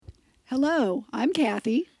Hello, I'm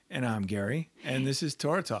Kathy. And I'm Gary, and this is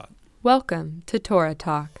Torah Talk. Welcome to Torah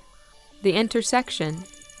Talk, the intersection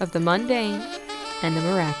of the mundane and the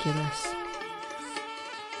miraculous.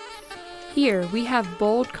 Here we have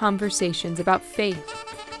bold conversations about faith,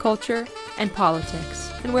 culture, and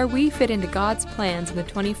politics, and where we fit into God's plans in the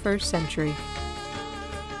 21st century.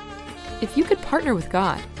 If you could partner with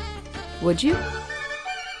God, would you?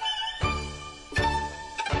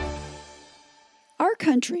 Our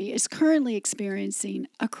country is currently experiencing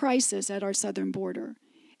a crisis at our southern border.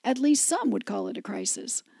 At least some would call it a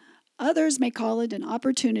crisis. Others may call it an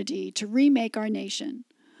opportunity to remake our nation.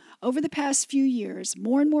 Over the past few years,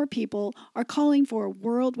 more and more people are calling for a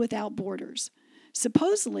world without borders.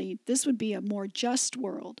 Supposedly, this would be a more just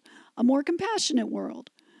world, a more compassionate world.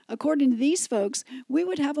 According to these folks, we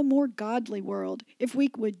would have a more godly world if we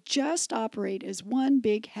would just operate as one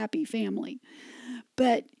big happy family.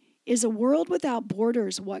 But is a world without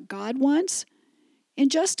borders what God wants? In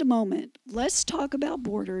just a moment, let's talk about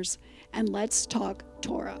borders and let's talk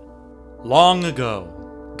Torah. Long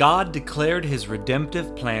ago, God declared his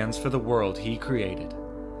redemptive plans for the world he created.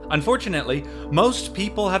 Unfortunately, most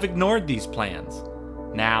people have ignored these plans.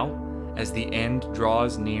 Now, as the end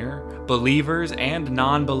draws near, believers and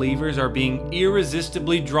non-believers are being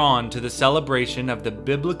irresistibly drawn to the celebration of the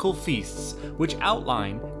biblical feasts which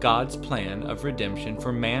outline God's plan of redemption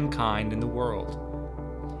for mankind in the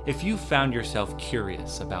world. If you found yourself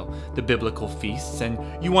curious about the biblical feasts and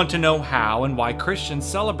you want to know how and why Christians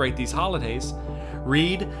celebrate these holidays,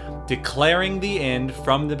 read Declaring the End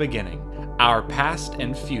from the Beginning, Our Past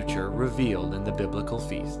and Future Revealed in the Biblical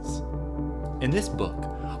Feasts. In this book,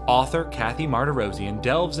 author Kathy Martirosian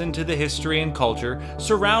delves into the history and culture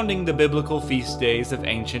surrounding the biblical feast days of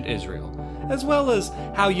ancient Israel, as well as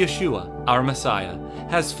how Yeshua, our Messiah,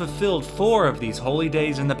 has fulfilled 4 of these holy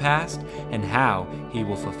days in the past and how he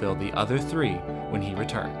will fulfill the other 3 when he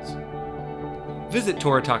returns. Visit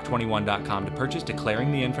TorahTalk21.com to purchase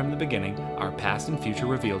Declaring the End from the Beginning, Our Past and Future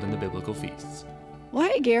Revealed in the Biblical Feasts. Well,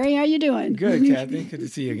 hey, Gary, how you doing? Good, Kathy. Good to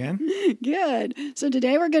see you again. Good. So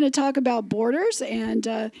today we're going to talk about borders,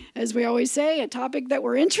 and as we always say, a topic that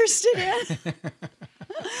we're interested in.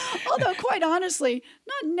 Although, quite honestly,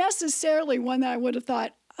 not necessarily one that I would have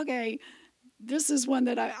thought, okay, this is one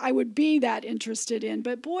that I would be that interested in.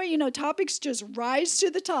 But boy, topics just rise to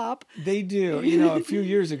the top. They do. A few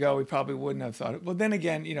years ago, we probably wouldn't have thought it. Well, then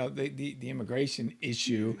again, the immigration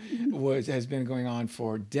issue has been going on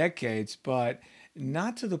for decades, but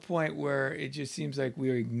not to the point where it just seems like we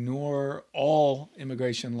ignore all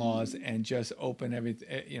immigration laws and just open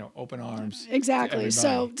everything, open arms. Exactly.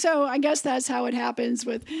 So I guess that's how it happens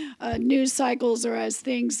with news cycles, or as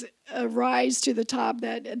things rise to the top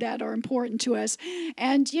that are important to us.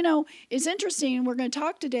 And it's interesting. We're going to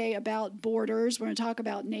talk today about borders. We're going to talk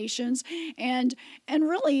about nations, and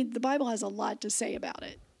really the Bible has a lot to say about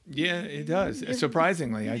it. Yeah, it does.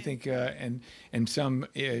 Surprisingly, I think, and some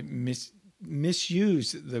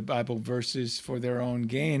misuse the Bible verses for their own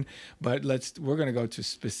gain, but we're going to go to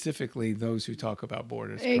specifically those who talk about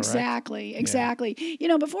borders. Exactly.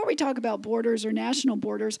 Yeah. Before we talk about borders or national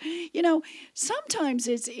borders, sometimes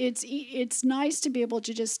it's nice to be able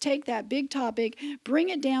to just take that big topic, bring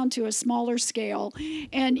it down to a smaller scale,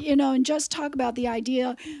 and and just talk about the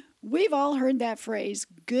idea. We've all heard that phrase,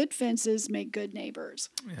 good fences make good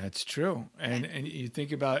neighbors. That's true. And you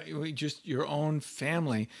think about just your own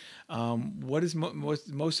family. What is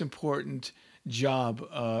most important job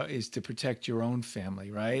is to protect your own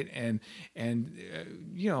family, right? And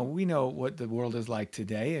we know what the world is like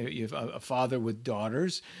today. If a father with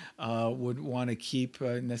daughters would want to keep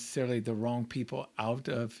necessarily the wrong people out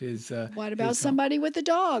of his. What about somebody with a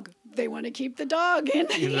dog? They want to keep the dog in.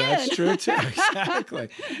 That's true too. Exactly.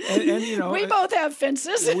 And we both have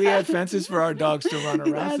fences. We have fences for our dogs to run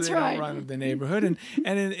around. That's so they right. don't run the neighborhood. And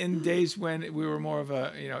in days when we were more of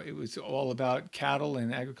it was all about cattle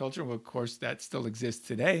and agriculture. Well, of course, that still exists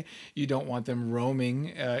today. You don't want them roaming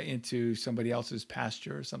into somebody else's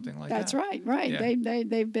pasture or something like that. That's right. Right. Yeah.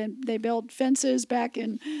 They built fences back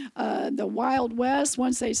in the Wild West.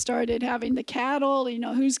 Once they started having the cattle,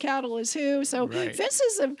 whose cattle is who. So right.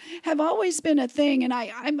 Fences have always been a thing, and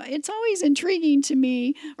it's always intriguing to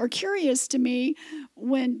me or curious to me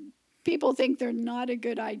when people think they're not a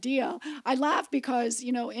good idea. I laugh because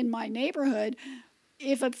in my neighborhood,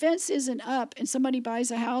 if a fence isn't up and somebody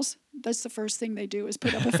buys a house, that's the first thing they do is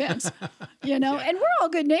put up a fence, and we're all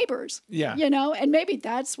good neighbors, Yeah. and maybe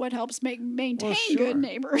that's what helps maintain good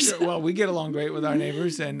neighbors. Sure. Well, we get along great with our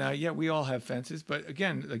neighbors, and we all have fences. But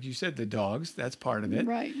again, like you said, the dogs, that's part of it.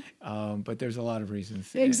 Right. But there's a lot of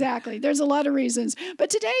reasons. Exactly. There's a lot of reasons. But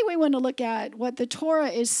today we want to look at what the Torah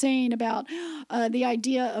is saying about the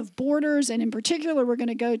idea of borders. And in particular, we're going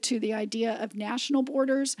to go to the idea of national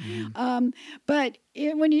borders. But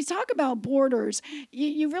when you talk about borders,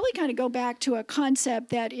 you really kind of go back to a concept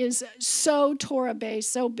that is so Torah-based,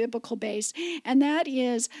 so biblical-based, and that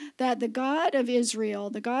is that the God of Israel,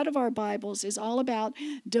 the God of our Bibles, is all about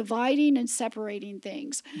dividing and separating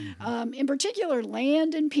things. In particular,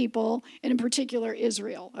 land and people, and in particular,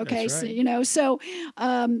 Israel. Okay, That's right. so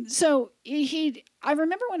I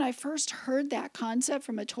remember when I first heard that concept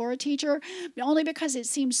from a Torah teacher, only because it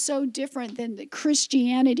seems so different than the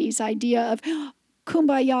Christianity's idea of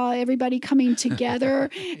kumbaya, everybody coming together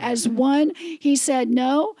as one. He said,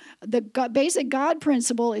 no, the basic God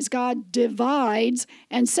principle is God divides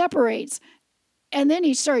and separates. And then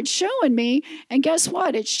he started showing me, and guess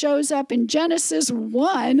what? It shows up in Genesis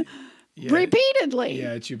 1 repeatedly.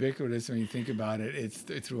 Yeah, it's ubiquitous when you think about it. It's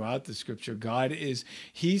throughout the scripture.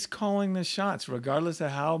 He's calling the shots, regardless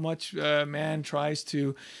of how much man tries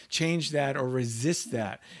to change that or resist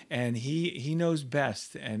that. And he knows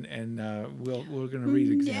best. And we're going to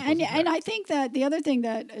read examples. And I think that the other thing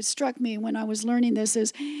that struck me when I was learning this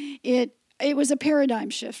is it was a paradigm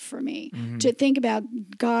shift for me to think about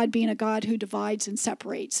God being a God who divides and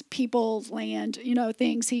separates people, land,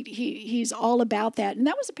 things. He's all about that. And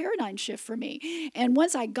that was a paradigm shift for me. And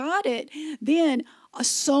once I got it, then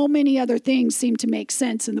so many other things seemed to make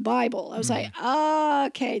sense in the Bible. I was like,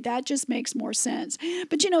 okay, that just makes more sense.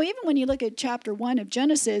 But, even when you look at chapter 1 of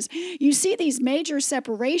Genesis, you see these major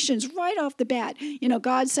separations right off the bat.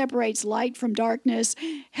 God separates light from darkness,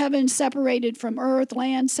 heaven separated from earth,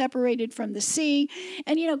 land separated from the sea.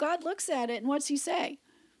 And, God looks at it, and what's he say?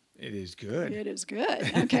 It is good. It is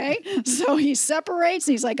good. Okay. So he separates.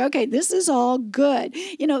 And he's like, okay, this is all good.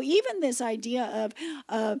 Even this idea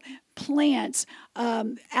of plants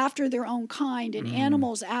after their own kind and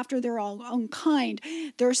animals after their own kind,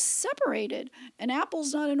 they're separated. An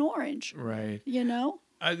apple's not an orange. Right.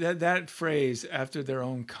 That phrase, after their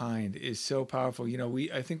own kind, is so powerful.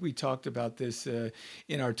 I think we talked about this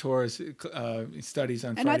in our Torah studies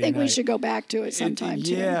on Friday night. And I think we should go back to it sometime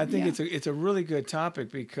too. Yeah, I think it's a really good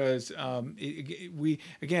topic because the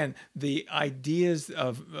ideas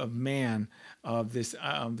of man, of this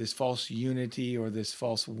false unity or this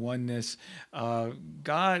false oneness,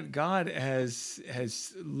 God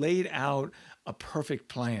has laid out a perfect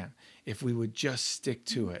plan if we would just stick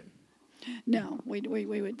to it. No, we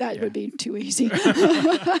would. That would be too easy.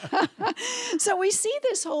 So we see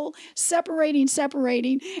this whole separating,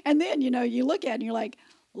 and then you look at it and you're like,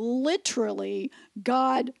 literally,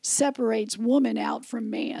 God separates woman out from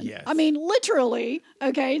man. Yes. I mean, literally.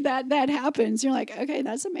 Okay, that happens. You're like, okay,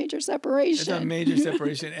 that's a major separation. It's a major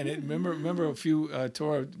separation. And remember a few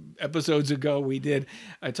Torah episodes ago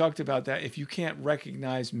I talked about that. If you can't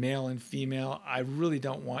recognize male and female, I really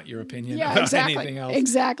don't want your opinion about anything else.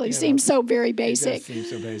 Exactly. Seems so very basic. It does seem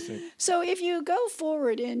so basic. So if you go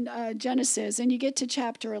forward in Genesis and you get to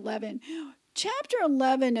chapter 11, Chapter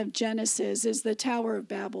 11 of Genesis is the Tower of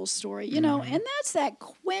Babel story, and that's that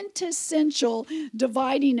quintessential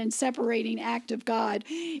dividing and separating act of God.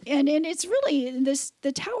 And it's really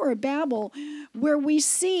the Tower of Babel where we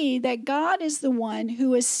see that God is the one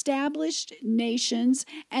who established nations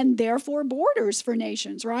and therefore borders for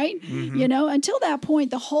nations, right? Until that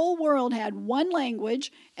point, the whole world had one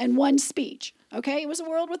language and one speech. Okay, it was a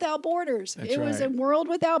world without borders. That's right. Was a world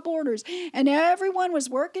without borders. And everyone was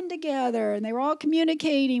working together and they were all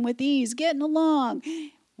communicating with ease, getting along.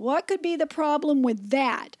 What could be the problem with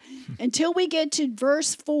that? Until we get to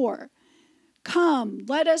verse 4. Come,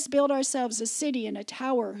 let us build ourselves a city and a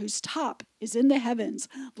tower whose top is in the heavens.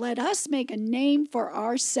 Let us make a name for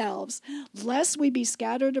ourselves, lest we be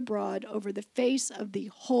scattered abroad over the face of the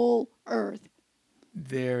whole earth.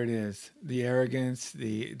 There it is. The arrogance,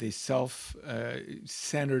 the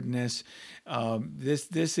self-centeredness.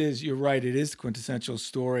 This is, you're right, it is the quintessential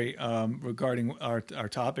story regarding our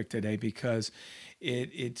topic today because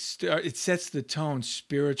it sets the tone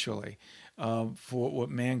spiritually for what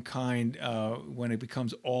mankind, when it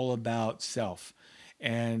becomes all about self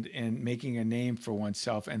and making a name for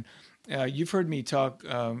oneself. And You've heard me talk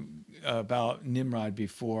about Nimrod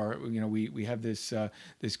before. We have this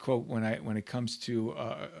quote when it comes to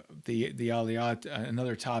the Aliyat,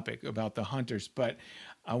 another topic about the hunters. But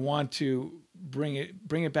I want to bring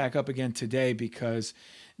it back up again today because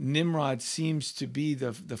Nimrod seems to be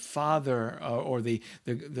the father or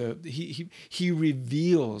he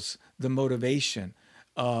reveals the motivation,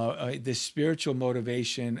 the spiritual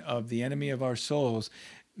motivation of the enemy of our souls,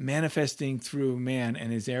 manifesting through man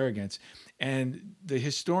and his arrogance. And the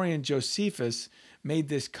historian Josephus made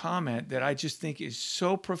this comment that I just think is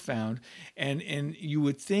so profound, and you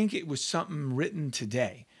would think it was something written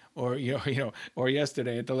today or or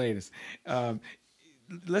yesterday at the latest.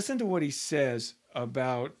 Listen to what he says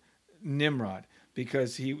about Nimrod,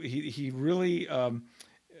 because he really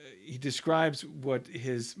he describes what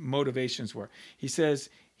his motivations were. He says,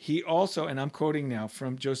 he also, and I'm quoting now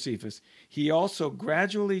from Josephus, he also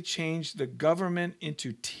gradually changed the government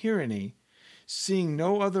into tyranny, seeing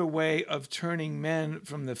no other way of turning men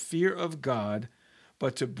from the fear of God,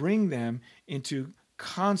 but to bring them into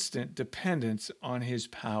constant dependence on his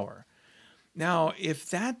power. Now, if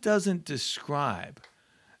that doesn't describe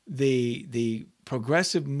the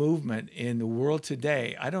progressive movement in the world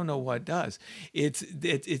today, I don't know what does. It's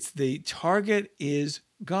the target is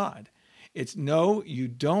God. It's no, you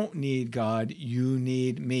don't need God, you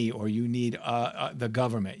need me, or you need the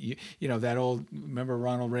government. You know that old, remember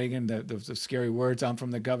Ronald Reagan, the scary words, I'm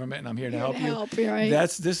from the government and I'm here to help you. Right?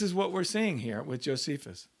 This is what we're seeing here with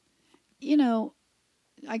Josephus.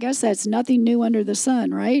 I guess that's nothing new under the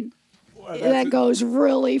sun, right? That goes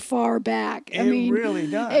really far back. It really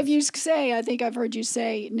does. If you say, I think I've heard you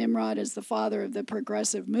say Nimrod is the father of the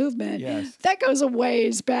progressive movement. Yes. That goes a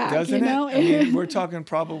ways back. Doesn't it? We're talking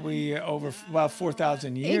probably over about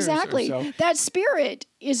 4,000 years. Exactly. Or so. That spirit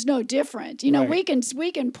is no different. Right.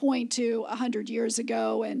 We can point to 100 years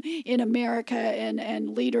ago and in America and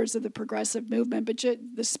leaders of the progressive movement, but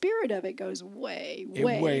the spirit of it goes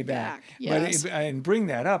way back. Yes. And bring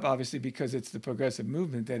that up, obviously, because it's the progressive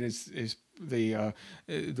movement that is the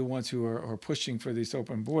ones who are pushing for these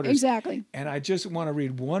open borders. Exactly. And I just want to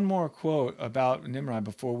read one more quote about Nimrod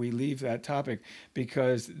before we leave that topic,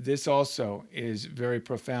 because this also is very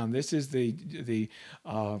profound. This is the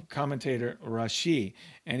commentator Rashi.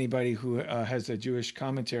 Anybody who has a Jewish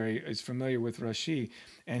commentary is familiar with Rashi.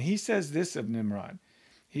 And he says this of Nimrod.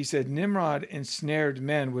 He said, Nimrod ensnared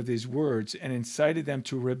men with his words and incited them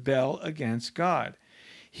to rebel against God.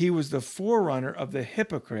 He was the forerunner of the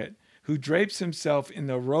hypocrite who drapes himself in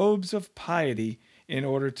the robes of piety in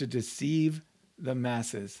order to deceive the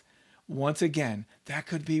masses. Once again, that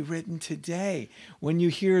could be written today. When you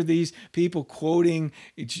hear these people quoting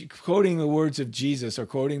the words of Jesus or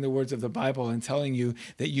quoting the words of the Bible and telling you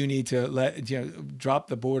that you need to drop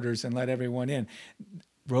the borders and let everyone in.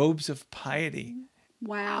 Robes of piety.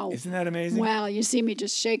 Wow. Isn't that amazing? Wow. You see me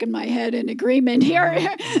just shaking my head in agreement here.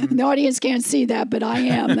 Mm-hmm. The audience can't see that, but I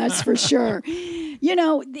am. That's for sure.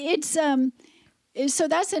 It's so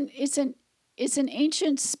it's an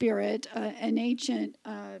ancient spirit, an ancient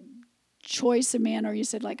choice of man, or you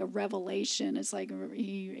said like a revelation. It's like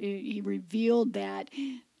he revealed that.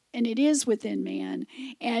 And it is within man.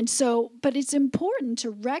 And so, but it's important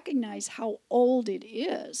to recognize how old it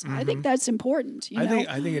is. Mm-hmm. I think that's important. I think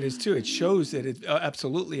it is too. It shows that it's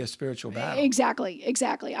absolutely a spiritual battle.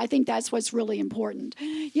 Exactly. I think that's what's really important.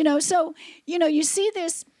 So, you see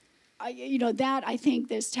this, I think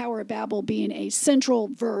this Tower of Babel being a central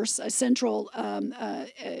verse, a central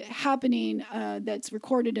happening that's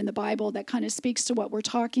recorded in the Bible that kind of speaks to what we're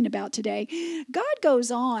talking about today. God goes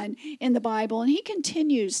on in the Bible and he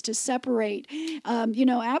continues to separate.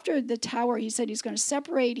 After the tower, he said he's going to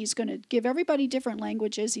separate. He's going to give everybody different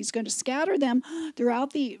languages. He's going to scatter them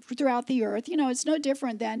throughout the earth. It's no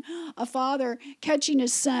different than a father catching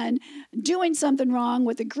his son doing something wrong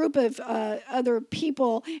with a group of other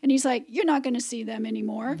people, and he's like, you're not going to see them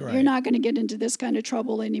anymore. Right. You're not going to get into this kind of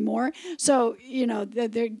trouble anymore. So,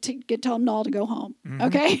 tell them all to go home. Mm-hmm.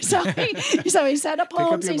 Okay? So he set up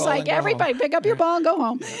homes. He's like, everybody pick up your ball and go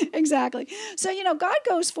home. Yeah. Exactly. So, God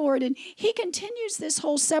goes forward and he continues this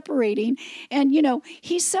whole separating. And,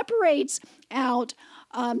 he separates out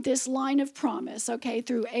this line of promise, okay,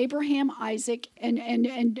 through Abraham, Isaac, and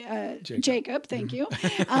Jacob. Thank you,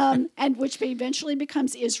 and which eventually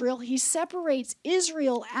becomes Israel. He separates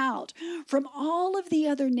Israel out from all of the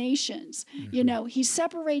other nations. Mm-hmm. He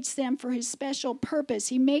separates them for his special purpose.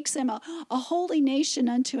 He makes them a holy nation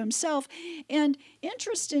unto himself, and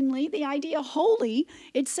interestingly, the idea holy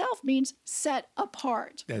itself means set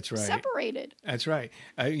apart. That's right. Separated. That's right.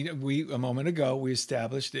 A moment ago, we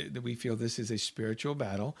established that we feel this is a spiritual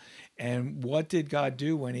battle. And what did God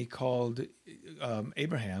do when he called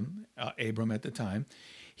Abram at the time?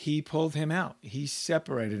 He pulled him out. He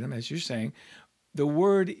separated him, as you're saying. The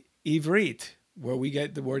word ivrit, where we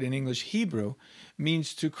get the word in English Hebrew,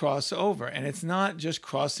 means to cross over. And it's not just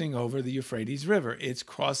crossing over the Euphrates River. It's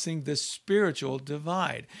crossing the spiritual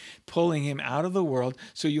divide, pulling him out of the world.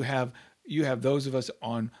 So you have those of us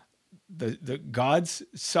on the God's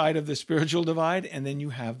side of the spiritual divide, and then you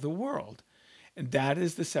have the world. And that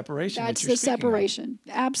is the separation. That's the separation.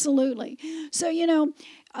 Absolutely. So,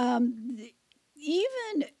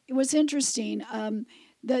 even it was interesting,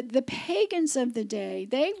 the pagans of the day,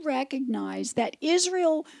 they recognized that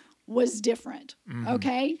Israel was different,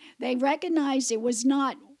 okay? They recognized it was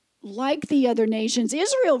not like the other nations.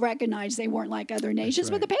 Israel recognized they weren't like other nations,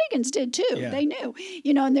 but the pagans did too. Yeah. They knew.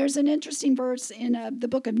 And there's an interesting verse in the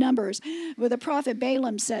book of Numbers where the prophet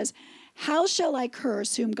Balaam says, "How shall I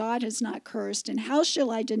curse whom God has not cursed? And how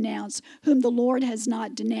shall I denounce whom the Lord has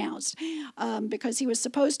not denounced?" Because he was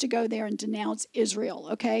supposed to go there and denounce Israel,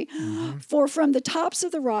 okay? "For from the tops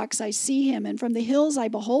of the rocks I see him, and from the hills I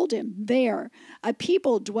behold him. There, a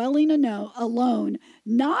people dwelling alone,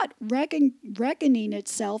 not reckoning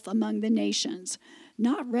itself among the nations."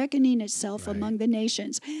 Not reckoning itself among the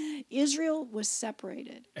nations. Israel was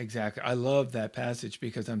separated. Exactly. I love that passage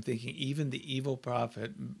because I'm thinking even the evil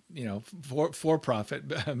prophet,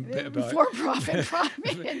 for-profit. For-profit,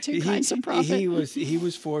 prophet, two kinds of prophet. He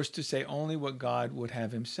was forced to say only what God would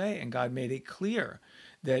have him say, and God made it clear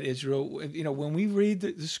that Israel, when we read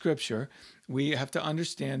the scripture, we have to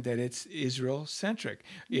understand that it's Israel-centric.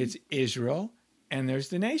 It's Israel, and there's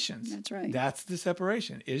the nations. That's right. That's the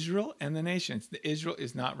separation. Israel and the nations. Israel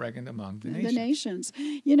is not reckoned among the nations. The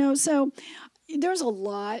nations. So there's a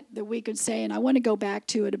lot that we could say, and I want to go back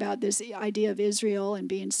to it about this idea of Israel and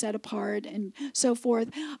being set apart and so forth.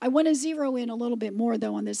 I want to zero in a little bit more,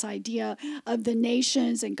 though, on this idea of the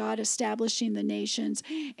nations and God establishing the nations,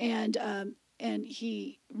 and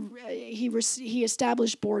he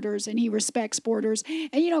established borders, and he respects borders.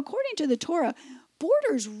 And, according to the Torah,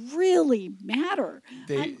 borders really matter.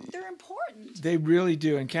 They're important. They really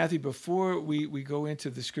do. And Kathy, before we go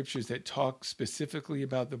into the scriptures that talk specifically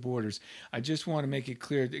about the borders, I just want to make it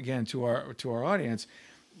clear again to our audience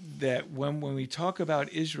that when we talk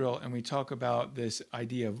about Israel and we talk about this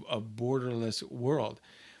idea of a borderless world,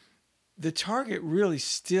 the target really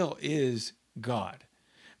still is God,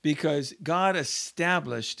 because God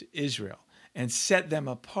established Israel and set them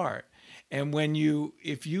apart. And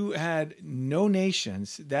if you had no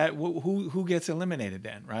nations, that who gets eliminated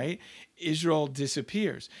then, right? Israel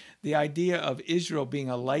disappears. The idea of Israel being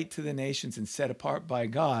a light to the nations and set apart by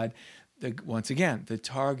God, once again, the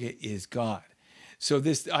target is God. So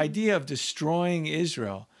this idea of destroying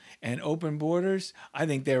Israel and open borders, I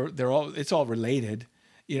think it's all related.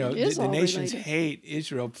 The nations hate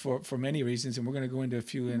Israel for many reasons, and we're going to go into a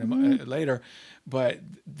few later. But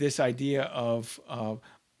this idea of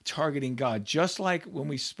targeting God, just like when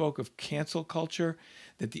we spoke of cancel culture,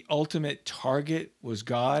 that the ultimate target was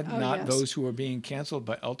God, those who were being canceled,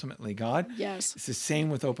 but ultimately God. Yes. It's the same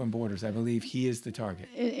with open borders. I believe he is the target.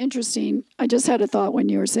 Interesting. I just had a thought when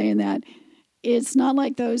you were saying that. It's not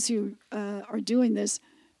like those who are doing this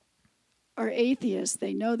are atheists.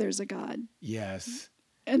 They know there's a God. Yes.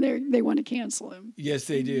 And they want to cancel him. Yes,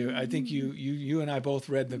 they do. I think you and I both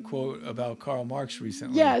read the quote about Karl Marx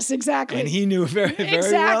recently. Yes, exactly. And he knew very, very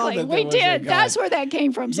exactly. well that we there was did. a God. That's where that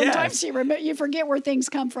came from. Sometimes Yes. you forget where things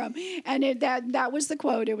come from. And that was the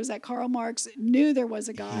quote. It was that Karl Marx knew there was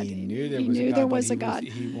a God. He knew there was a God.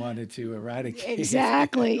 He wanted to eradicate.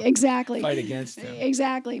 Exactly. Fight against him.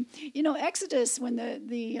 Exactly. Exodus, when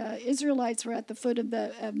the Israelites were at the foot of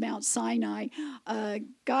Mount Sinai,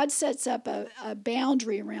 God sets up a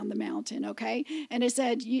boundary around the mountain, okay? And it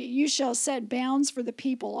said, you shall set bounds for the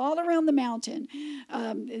people all around the mountain.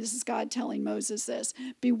 This is God telling Moses this.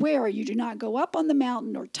 "Beware, you do not go up on the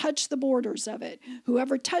mountain or touch the borders of it.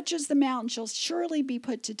 Whoever touches the mountain shall surely be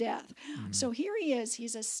put to death." So here he is.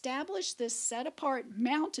 He's established this set-apart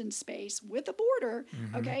mountain space with a border,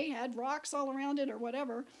 okay? Had rocks all around it or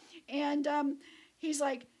whatever. And he's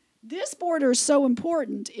like, this border is so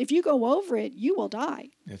important. If you go over it, you will die.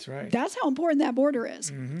 That's right. That's how important that border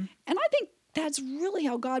is. And I think that's really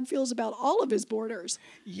how God feels about all of his borders.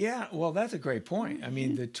 Yeah, well, that's a great point. I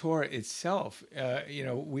mean, the Torah itself,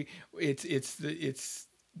 it's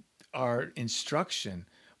our instruction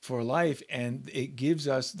for life, and it gives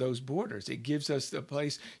us those borders. It gives us the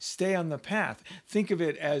place, stay on the path. Think of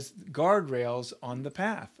it as guardrails on the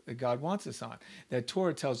path that God wants us on. That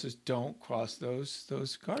Torah tells us don't cross those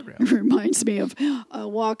guardrails. It reminds me of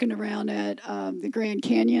walking around at the Grand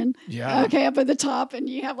Canyon. Yeah. Okay, up at the top, and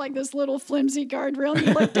you have like this little flimsy guardrail, and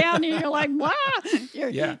you look down, and you're like, wow.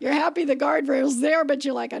 You're happy the guardrail's there, but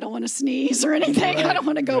you're like, I don't want to sneeze or anything. Right. I don't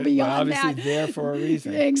want to go But beyond obviously that. there for a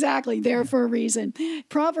reason. Exactly, there for a reason.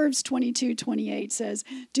 Proverbs 22:28 says,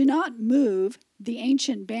 do not move the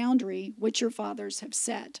ancient boundary which your fathers have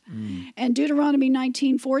set. And Deuteronomy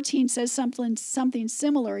 19:14 says something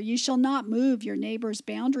similar. You shall not move your neighbor's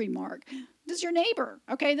boundary mark. This is your neighbor,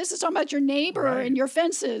 okay? This is talking about your neighbor Right. and your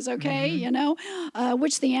fences, okay? You know,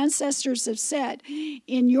 which the ancestors have set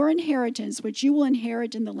in your inheritance, which you will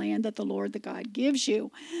inherit in the land that the Lord the God gives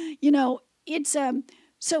you. You know, it's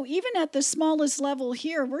so even at the smallest level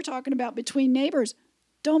here, we're talking about between neighbors.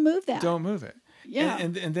 Don't move that. Don't move it. Yeah.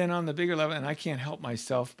 And then on the bigger level, and I can't help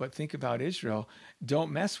myself but think about Israel,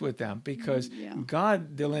 don't mess with them, because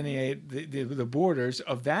God delineated the borders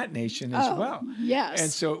of that nation as well. Yes.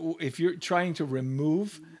 And so if you're trying to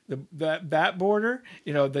remove that border,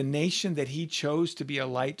 you know, the nation that he chose to be a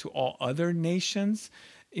light to all other nations,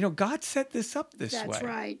 you know, God set this up this way. That's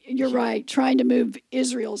right. You're right. Trying to move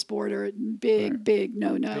Israel's border, big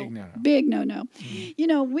no-no. Big no-no. Big no-no. You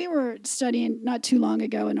know, we were studying not too long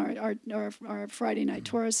ago in our Friday night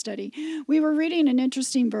Torah study. We were reading an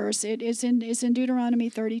interesting verse. It's in Deuteronomy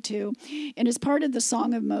 32, and it's part of the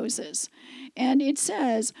Song of Moses. And it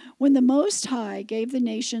says, when the Most High gave the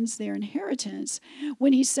nations their inheritance,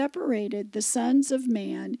 when he separated the sons of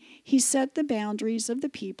man, he set the boundaries of the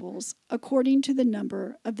peoples according to the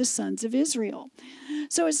number of the sons of Israel.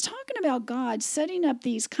 So it's talking about God setting up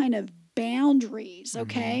these kind of boundaries,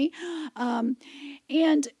 okay?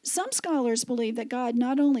 And some scholars believe that God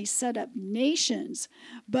not only set up nations,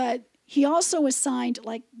 but he also assigned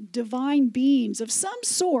like divine beings of some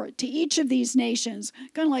sort to each of these nations,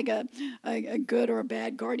 kind of like a good or a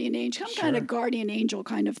bad guardian angel, some kind of guardian angel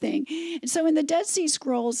kind of thing. And so in the Dead Sea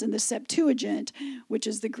Scrolls in the Septuagint, which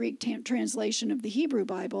is the Greek translation of the Hebrew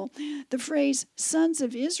Bible, the phrase sons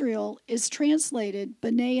of Israel is translated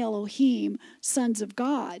B'nai Elohim, sons of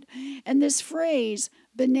God. And this phrase,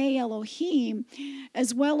 B'nai Elohim,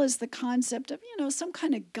 as well as the concept of, you know, some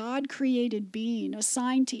kind of God-created being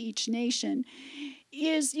assigned to each nation,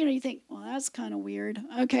 is, you know, you think, well, that's kind of weird.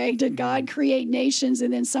 Okay, did God create nations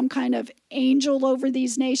and then some kind of angel over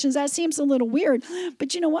these nations? That seems a little weird.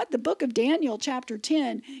 But you know what? The book of Daniel, chapter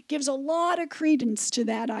 10, gives a lot of credence to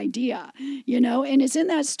that idea, you know, and it's in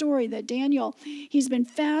that story that Daniel, he's been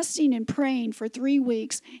fasting and praying for 3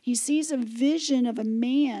 weeks. He sees a vision of a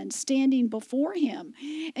man standing before him.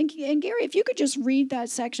 And Gary, if you could just read that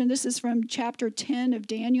section. This is from chapter 10 of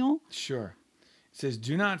Daniel. Sure. It says,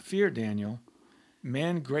 do not fear, Daniel,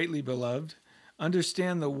 man greatly beloved.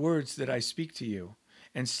 Understand the words that I speak to you,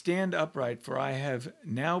 and stand upright, for I have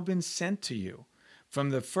now been sent to you. From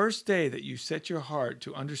the first day that you set your heart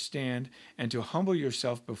to understand and to humble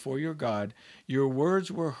yourself before your God, your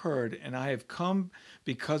words were heard, and I have come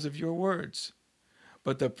because of your words.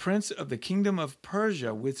 But the prince of the kingdom of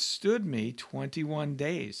Persia withstood me 21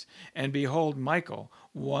 days. And behold, Michael,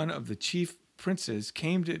 one of the chief princes,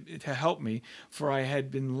 came to help me, for I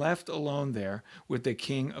had been left alone there with the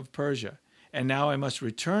king of Persia. And now I must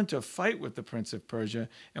return to fight with the prince of Persia.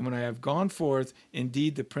 And when I have gone forth,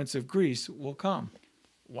 indeed the prince of Greece will come.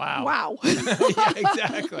 Wow. Yeah,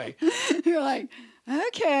 exactly. You're like,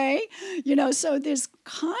 okay. You know, so this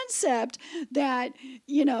concept that,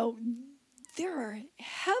 you know, there are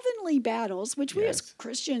heavenly battles, which we as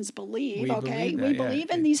Christians believe, okay? We believe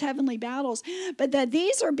in these heavenly battles, but that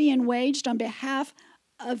these are being waged on behalf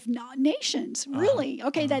of nations, really.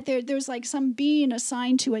 Okay, that there's like some being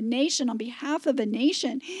assigned to a nation on behalf of a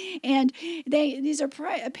nation. And these are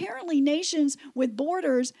apparently nations with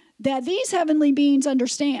borders that these heavenly beings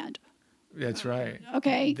understand. That's right.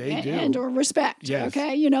 Okay, they do. And or respect. Yes.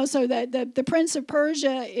 Okay, you know, so that the Prince of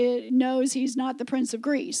Persia knows he's not the Prince of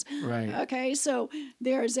Greece. Right. Okay, so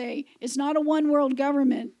it's not a one world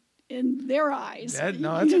government in their eyes. That's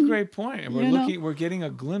a great point. And we're getting a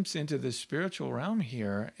glimpse into the spiritual realm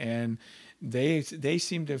here, and they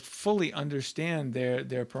seem to fully understand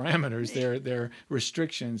their parameters, their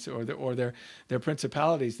restrictions, or their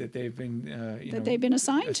principalities that they've been they've been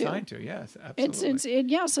assigned to. Yes,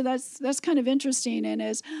 absolutely. So that's kind of interesting. And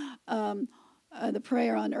as the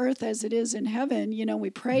prayer on earth as it is in heaven, you know, we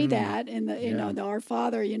pray that in the you know the Our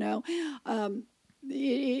Father, you know.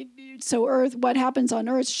 so earth, what happens on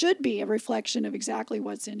earth should be a reflection of exactly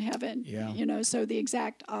what's in heaven. Yeah. So the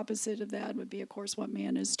exact opposite of that would be, of course, what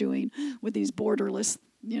man is doing with these borderless,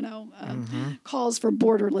 calls for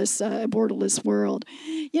borderless world.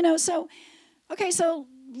 So, okay, so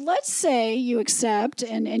let's say you accept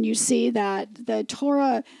and you see that the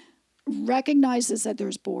Torah recognizes that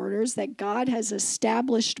there's borders, that God has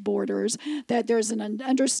established borders, that there's an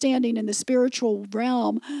understanding in the spiritual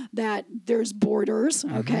realm that there's borders,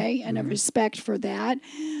 okay, and a respect for that.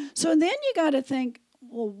 So then you got to think,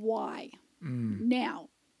 well, why? Now,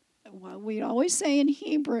 well, we always say in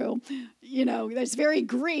Hebrew, it's very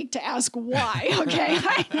Greek to ask why, okay?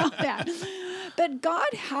 I know that. But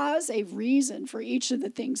God has a reason for each of the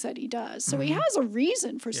things that he does. So he has a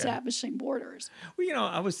reason for establishing borders. Well,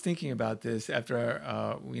 I was thinking about this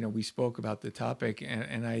after, we spoke about the topic,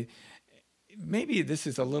 and I maybe this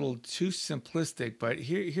is a little too simplistic, but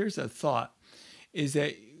here's a thought, is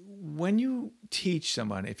that when you teach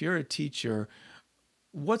someone, if you're a teacher,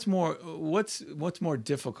 what's more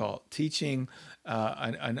difficult, teaching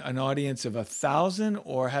an audience of 1,000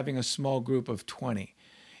 or having a small group of 20?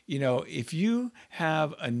 If you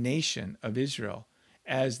have a nation of Israel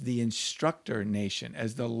as the instructor nation,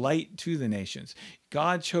 as the light to the nations,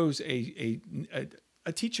 God chose a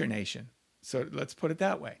teacher nation. So let's put it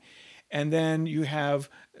that way. And then you have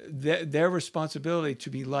their responsibility to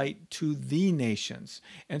be light to the nations.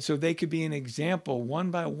 And so they could be an example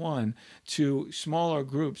one by one to smaller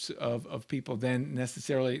groups of people than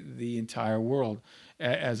necessarily the entire world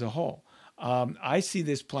as a whole. I see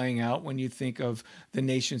this playing out when you think of the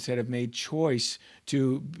nations that have made choice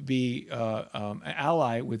to be an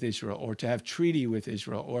ally with Israel, or to have treaty with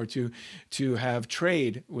Israel, or to have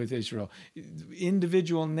trade with Israel.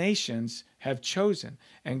 Individual nations have chosen.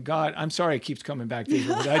 And God, I'm sorry it keeps coming back to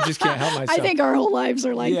Israel, but I just can't help myself. I think our whole lives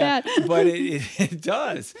are like that. But it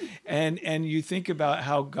does. And you think about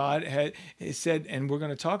how God had said, and we're going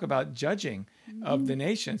to talk about judging of the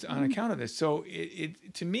nations on account of this. So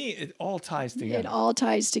it to me, it all ties together. It all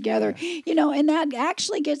ties together. And that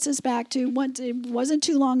actually gets us back to it wasn't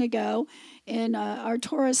too long ago in our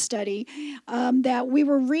Torah study that we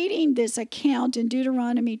were reading this account in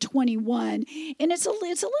Deuteronomy 21. And it's a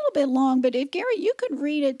little bit long, but if Gary, you could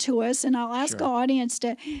read it to us, and I'll ask our audience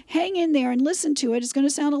to hang in there and listen to it. It's going to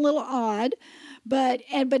sound a little odd. But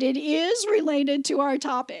it is related to our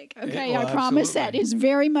topic, okay? I promise that it's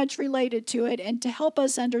very much related to it, and to help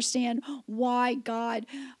us understand why God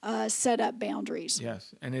set up boundaries.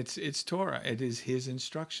 Yes, and it's Torah. It is his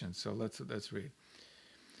instruction. So let's read.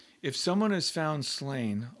 If someone is found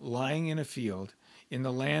slain, lying in a field, in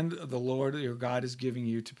the land the Lord your God is giving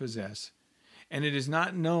you to possess, and it is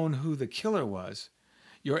not known who the killer was,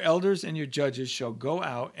 your elders and your judges shall go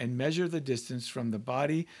out and measure the distance from the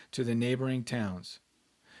body to the neighboring towns.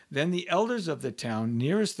 Then the elders of the town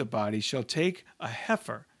nearest the body shall take a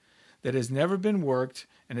heifer that has never been worked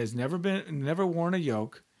and has never worn a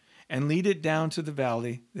yoke, and lead it down to the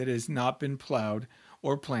valley that has not been plowed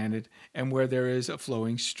or planted, and where there is a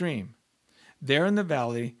flowing stream. There in the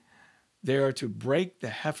valley they are to break the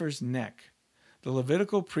heifer's neck. The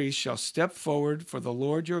Levitical priest shall step forward, for the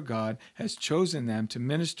Lord your God has chosen them to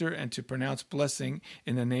minister and to pronounce blessing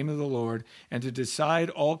in the name of the Lord, and to decide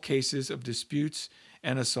all cases of disputes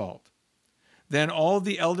and assault. Then all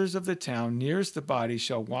the elders of the town nearest the body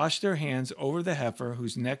shall wash their hands over the heifer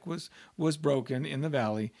whose neck was broken in the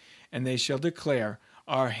valley, and they shall declare,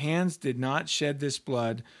 our hands did not shed this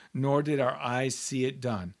blood, nor did our eyes see it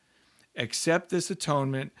done. Accept this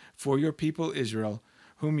atonement for your people Israel,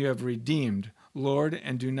 whom you have redeemed, Lord,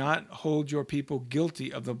 and do not hold your people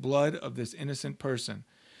guilty of the blood of this innocent person.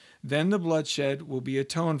 Then the bloodshed will be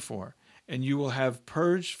atoned for, and you will have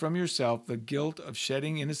purged from yourself the guilt of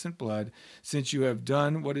shedding innocent blood, since you have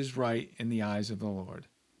done what is right in the eyes of the Lord.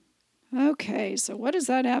 Okay, so what does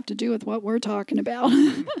that have to do with what we're talking about?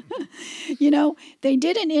 They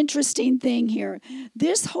did an interesting thing here.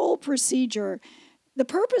 This whole procedure, the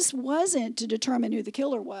purpose wasn't to determine who the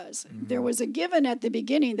killer was. Mm-hmm. There was a given at the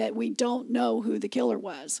beginning that we don't know who the killer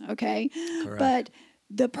was, okay? Correct. But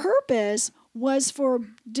the purpose was for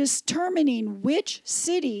determining which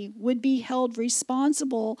city would be held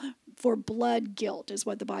responsible for blood guilt, is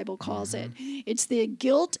what the Bible calls it. It's the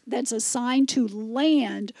guilt that's assigned to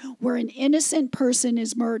land where an innocent person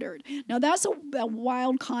is murdered. Now, that's a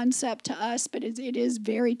wild concept to us, but it is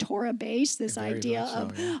very Torah-based, this idea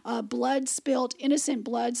of innocent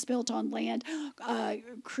blood spilt on land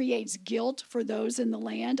creates guilt for those in the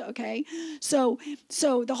land, okay? So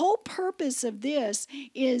the whole purpose of this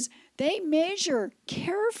is they measure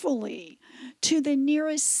carefully to the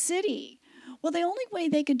nearest city. Well, the only way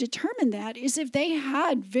they could determine that is if they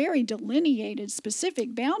had very delineated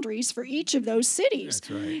specific boundaries for each of those cities.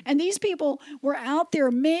 That's right. And these people were out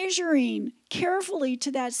there measuring carefully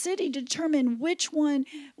to that city to determine which one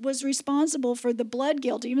was responsible for the blood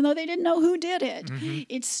guilt, even though they didn't know who did it.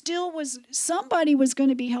 It still was, somebody was going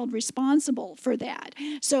to be held responsible for that.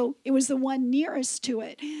 So it was the one nearest to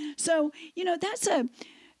it. So, that's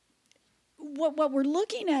what we're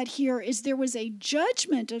looking at here is there was a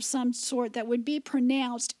judgment of some sort that would be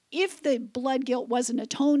pronounced if the blood guilt wasn't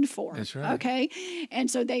atoned for. That's right. Okay? And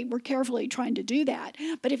so they were carefully trying to do that.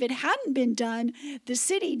 But if it hadn't been done, the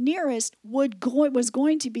city nearest was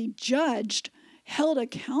going to be judged, held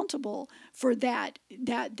accountable for that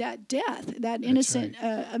death, that innocent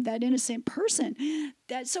of that innocent person.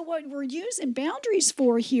 So what we're using boundaries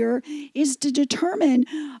for here is to determine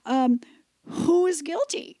who is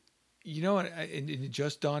guilty. You know what? It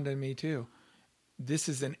just dawned on me too. This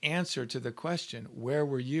is an answer to the question, where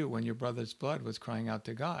were you when your brother's blood was crying out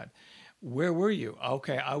to God? Where were you?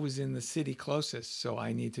 Okay, I was in the city closest, so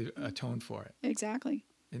I need to atone for it. Exactly.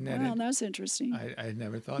 Isn't that Well, that's interesting. I had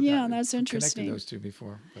never thought Yeah, that. that's interesting. Connected those two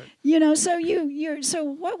before. But So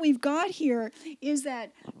what we've got here is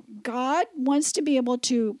that God wants to be able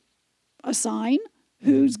to assign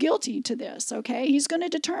who's guilty to this, okay? He's going to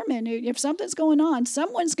determine if something's going on,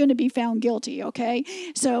 someone's going to be found guilty, okay?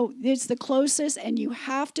 So it's the closest, and you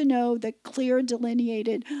have to know the clear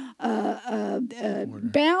delineated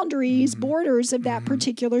boundaries, borders of that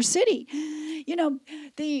particular city.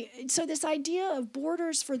 So this idea of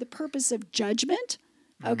borders for the purpose of judgment,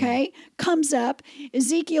 okay, comes up.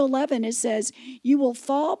 Ezekiel 11, it says, "You will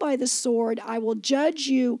fall by the sword. I will judge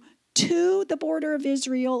you to the border of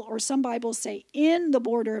Israel," or some Bibles say in the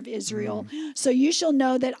border of Israel. "So you shall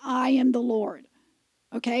know that I am the Lord."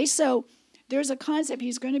 Okay, so there's a concept.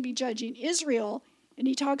 He's going to be judging Israel, and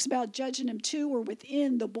he talks about judging them to or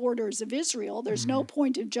within the borders of Israel. There's no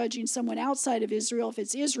point of judging someone outside of Israel if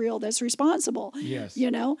it's Israel that's responsible. Yes.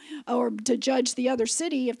 Or to judge the other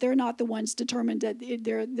city if they're not the ones determined that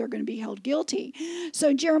they're going to be held guilty.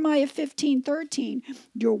 So Jeremiah 15:13,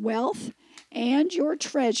 "Your wealth and your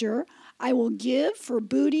treasure I will give for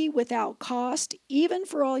booty without cost, even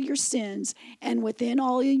for all your sins and within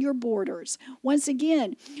all your borders." Once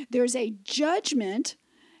again, there's a judgment,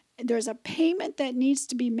 there's a payment that needs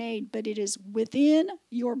to be made, but it is within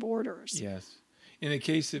your borders. Yes. In the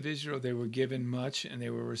case of Israel, they were given much and they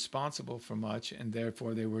were responsible for much, and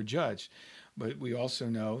therefore they were judged. But we also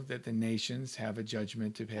know that the nations have a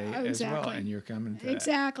judgment to pay as well, and you're coming to that.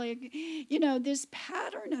 Exactly. This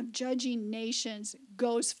pattern of judging nations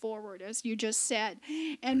goes forward, as you just said.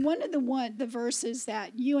 And one of the verses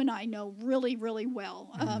that you and I know really, really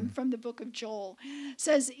well from the book of Joel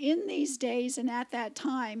says, "In these days and at that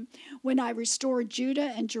time, when I restore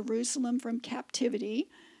Judah and Jerusalem from captivity,"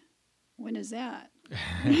 when is that?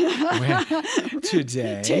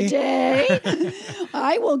 Today,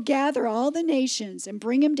 "I will gather all the nations and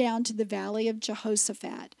bring them down to the valley of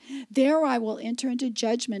Jehoshaphat. There I will enter into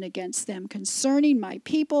judgment against them concerning my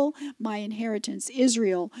people, my inheritance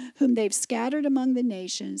Israel, whom they've scattered among the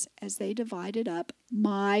nations as they divided up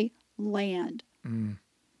my land."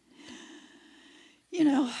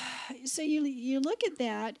 So you look at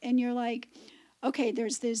that and you're like, okay,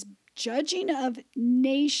 there's this judging of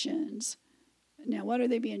nations. Now, what are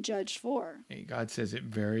they being judged for? God says it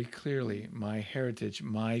very clearly, my heritage,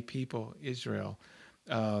 my people, Israel.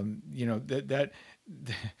 That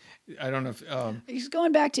I don't know if... He's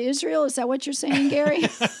going back to Israel? Is that what you're saying, Gary?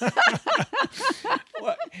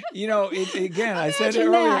 Well, again, I said it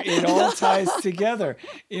earlier, it all ties together.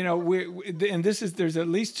 There's at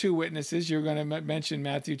least two witnesses. You're going to mention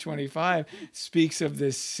Matthew 25 speaks of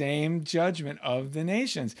this same judgment of the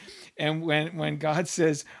nations. And when God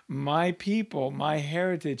says, my people, my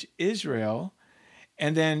heritage, Israel,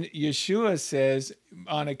 and then Yeshua says,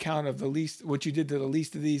 on account of the least, what you did to the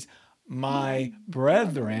least of these, my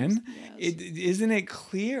brethren, yes. Isn't it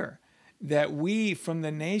clear that we from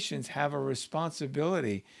the nations have a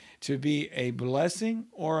responsibility to be a blessing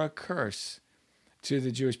or a curse to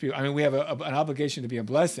the Jewish people? I mean, we have an obligation to be a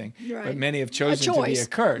blessing, right. But many have chosen to be a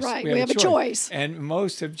curse. Right, we have a choice. And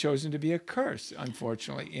most have chosen to be a curse,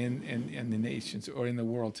 unfortunately, in the nations or in the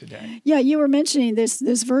world today. Yeah, you were mentioning this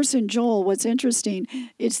verse in Joel. What's interesting,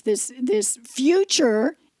 it's this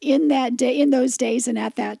future in that day, in those days, and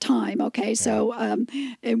at that time. Okay, so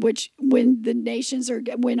in which when the nations are,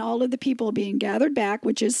 when all of the people are being gathered back,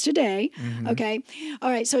 which is today. Okay, all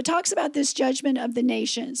right. So it talks about this judgment of the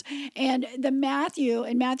nations, and in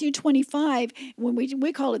Matthew 25, when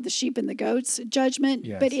we call it the sheep and the goats judgment,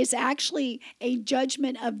 but it's actually a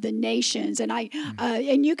judgment of the nations. And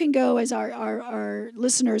and you can go, as our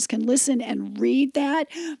listeners can listen and read that,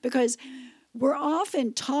 because we're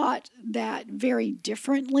often taught that very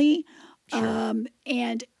differently.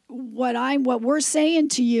 And what we're saying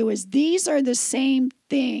to you is these are the same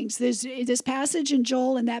things. This passage in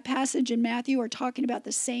Joel and that passage in Matthew are talking about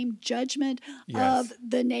the same judgment of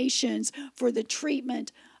the nations for the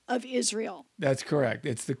treatment of Israel. That's correct.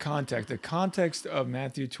 It's the context. The context of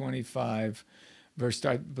Matthew 25,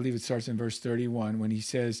 I believe it starts in verse 31, when he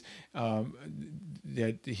says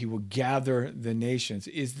that he will gather the nations,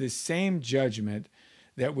 is the same judgment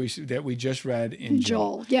that we just read in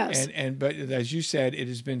Joel. Yes. But as you said, it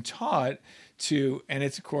has been taught to, and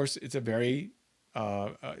it's, of course, it's a very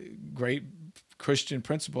great Christian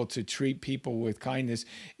principle to treat people with kindness,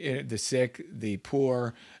 the sick, the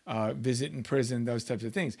poor, visit in prison, those types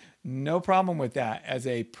of things. No problem with that as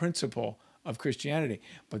a principle of Christianity,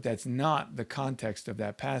 but that's not the context of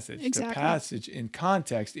that passage. Exactly. The passage in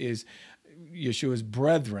context is Yeshua's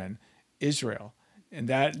brethren, Israel. And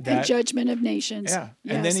that judgment of nations. Yeah.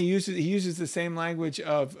 Yes. And then he uses the same language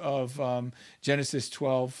of Genesis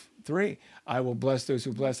 12:3. I will bless those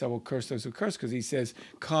who bless, I will curse those who curse, because he says,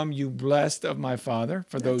 come you blessed of my Father,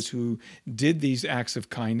 for those who did these acts of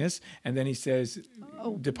kindness. And then he says,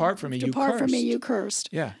 depart from me, you cursed. Depart from me, you cursed.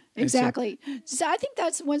 Yeah. Exactly. So I think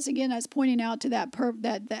that's, once again, as pointing out to that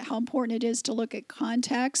how important it is to look at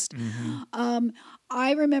context.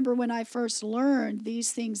 I remember when I first learned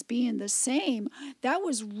these things being the same, that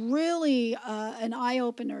was really an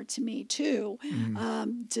eye-opener to me too,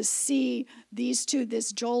 to see these two,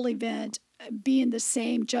 this Joel event being the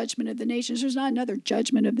same judgment of the nations. There's not another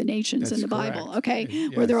judgment of the nations in the Bible, okay,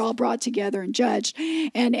 where they're all brought together and judged,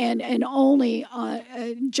 and only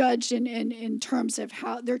judged in terms of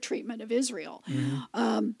how their treatment of Israel.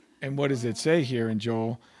 And what does it say here in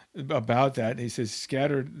Joel about that? He says,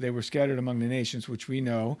 they were scattered among the nations, which we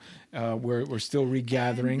know. We're still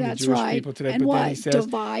regathering the Jewish people today. And but what? Then he says,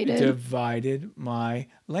 divided my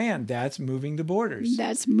land. That's moving the borders.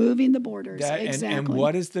 That's moving the borders. Exactly. And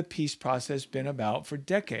what has the peace process been about for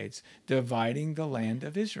decades? Dividing the land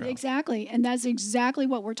of Israel. Exactly. And that's exactly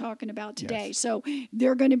what we're talking about today. Yes. So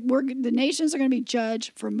the nations are going to be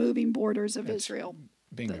judged for moving borders of Israel.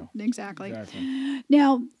 Bingo. Exactly.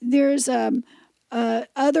 Now, there's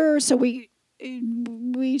so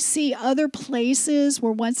we see other places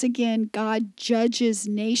where, once again, God judges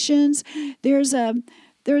nations. There's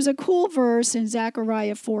a cool verse in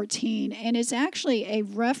Zechariah 14, and it's actually a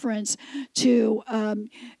reference to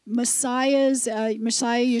Messiah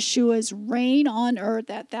Yeshua's reign on earth,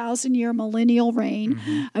 that 1,000-year millennial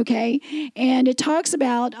reign. Okay, and it talks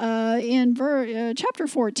about in chapter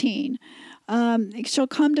 14. It shall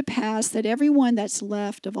come to pass that everyone that's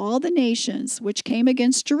left of all the nations which came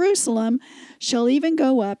against Jerusalem shall even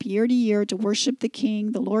go up year to year to worship the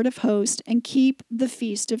King, the Lord of hosts, and keep the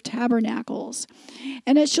Feast of Tabernacles.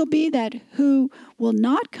 And it shall be that who will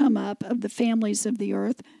not come up of the families of the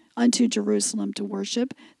earth unto Jerusalem to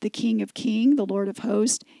worship the King of kings, the Lord of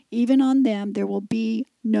hosts, even on them there will be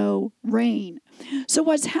no rain. So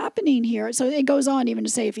what's happening here? So it goes on even to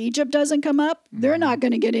say, if Egypt doesn't come up, they're not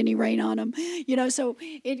going to get any rain on them. So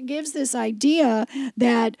it gives this idea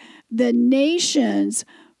that the nations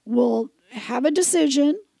will have a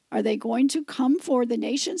decision. Are they going to come forward? The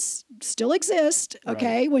nations still exist,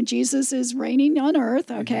 okay, when Jesus is reigning on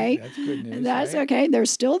earth, okay? That's good news. That's right? okay. They're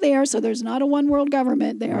still there, so there's not a one world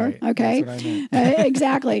government there, Right. okay? That's what I meant.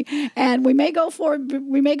 Exactly. And we may go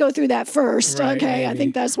through that first, Right, okay? maybe. I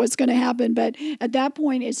think that's what's going to happen. But at that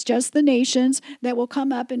point, it's just the nations that will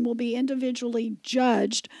come up and will be individually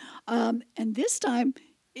judged. And this time,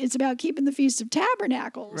 it's about keeping the Feast of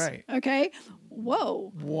Tabernacles, Right. okay?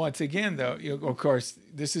 Whoa. Once again, though, of course,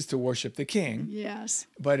 this is to worship the King. Yes.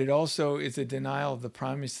 But it also is a denial of the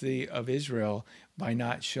primacy of Israel by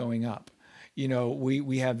not showing up.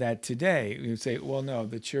 We have that today. We would say, well, no,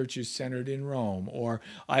 the church is centered in Rome, or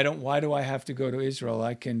why do I have to go to Israel?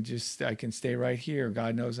 I can stay right here.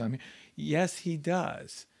 God knows I'm here. Yes, he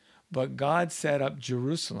does. But God set up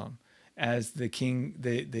Jerusalem as the king,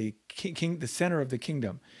 the center of the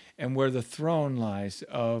kingdom, and where the throne lies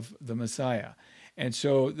of the Messiah. And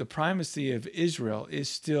so the primacy of Israel is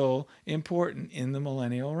still important in the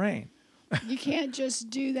millennial reign. You can't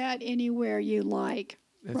just do that anywhere you like.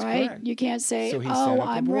 That's right? correct. You can't say, So he set "Oh, up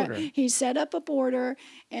a I'm border. He set up a border,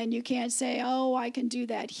 and you can't say, "Oh, I can do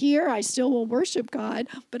that here. I still will worship God,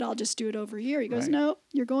 but I'll just do it over here." He goes, Right. "No,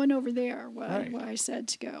 you're going over there. Right. Where I said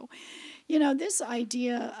to go." This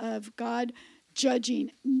idea of God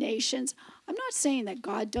judging nations. I'm not saying that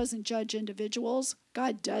God doesn't judge individuals.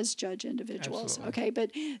 God does judge individuals. Absolutely. Okay,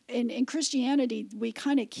 but in Christianity, we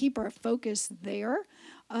kind of keep our focus there.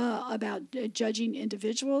 About judging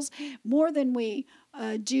individuals more than we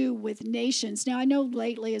do with nations. Now, I know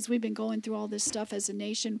lately, as we've been going through all this stuff as a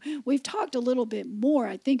nation, we've talked a little bit more,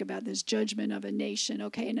 I think, about this judgment of a nation,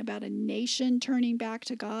 okay, and about a nation turning back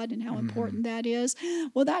to God and how important that is.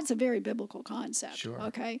 Well, that's a very biblical concept, Sure.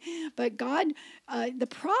 okay? But God, the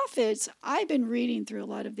prophets, I've been reading through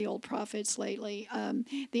a lot of the old prophets lately,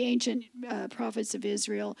 the ancient prophets of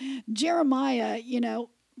Israel. Jeremiah,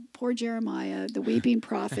 poor Jeremiah, the weeping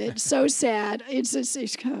prophet, so sad.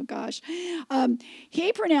 Oh gosh.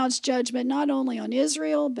 He pronounced judgment not only on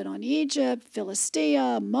Israel, but on Egypt,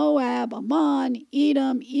 Philistia, Moab, Ammon,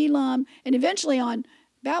 Edom, Elam, and eventually on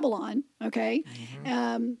Babylon, okay,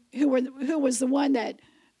 who was the one that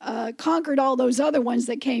conquered all those other ones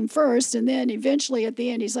that came first. And then eventually at the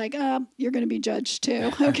end, he's like, you're going to be judged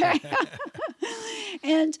too, okay?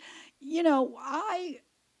 And,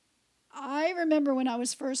 I remember when I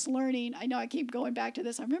was first learning, I know I keep going back to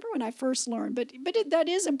this. I remember when I first learned, but that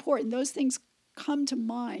is important. Those things come to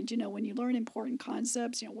mind, when you learn important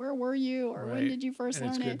concepts, where were you or when did you first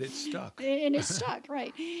learn it? It's stuck. And it's stuck,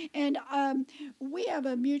 right. And we have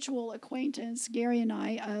a mutual acquaintance, Gary and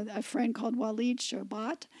I, a friend called Walid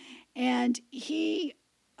Sharbat, and he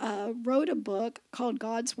wrote a book called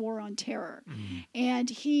God's War on Terror. And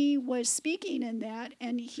he was speaking in that,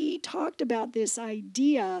 and he talked about this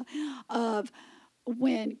idea of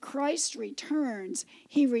when Christ returns,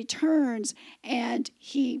 he returns and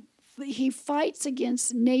he fights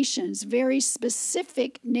against nations, very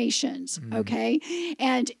specific nations, okay?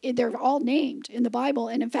 And they're all named in the Bible.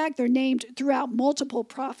 And in fact, they're named throughout. Multiple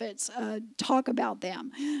prophets talk about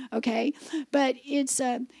them, okay? But it's,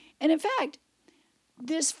 and in fact,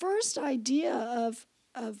 this first idea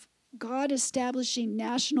of God establishing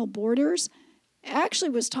national borders actually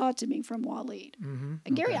was taught to me from Walid.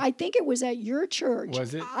 And Gary, I think it was at your church.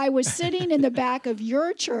 Was it? I was sitting in the back of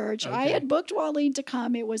your church. I Okay. had booked Walid to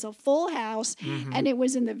come. It was a full house, and it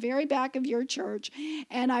was in the very back of your church.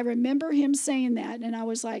 And I remember him saying that, and I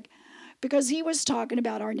was like, because he was talking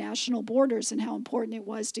about our national borders and how important it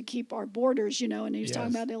was to keep our borders, and he was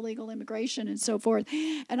talking Yes. about illegal immigration and so forth.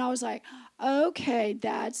 And I was like, okay,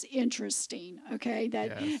 that's interesting. Okay,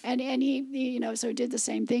 Yes. and he so he did the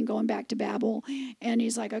same thing going back to Babel, and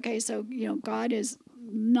he's like, okay, so God is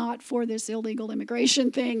not for this illegal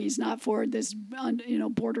immigration thing. He's not for this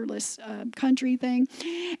borderless country thing.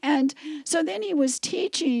 And so then he was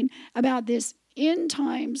teaching about this end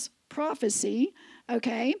times prophecy.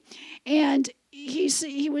 Okay, and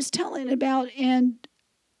he was telling about in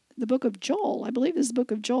the book of Joel. I believe this is the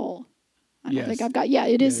book of Joel. I don't think I've got. Yeah,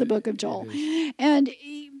 it is the book of Joel. And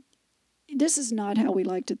this is not how we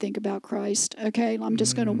like to think about Christ. Okay, I'm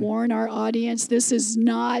just going to warn our audience. This is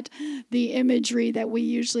not the imagery that we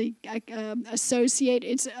usually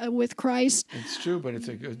associate with Christ. It's true, but it's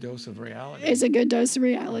a good dose of reality. It's a good dose of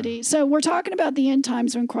reality. So we're talking about the end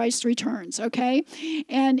times when Christ returns, okay?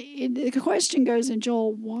 And the question goes in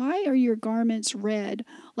Joel, why are your garments red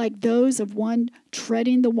like those of one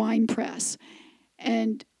treading the winepress?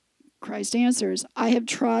 And Christ answers, I have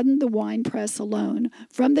trodden the winepress alone.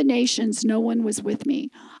 From the nations no one was with me.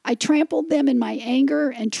 I trampled them in my anger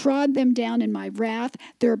and trod them down in my wrath.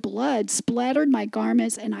 Their blood splattered my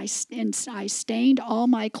garments, and I stained all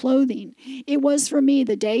my clothing. It was for me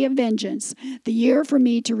the day of vengeance. The year for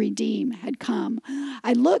me to redeem had come.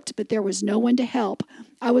 I looked, but there was no one to help.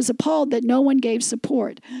 I was appalled that no one gave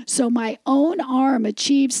support. So my own arm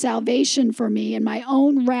achieved salvation for me, and my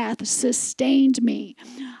own wrath sustained me.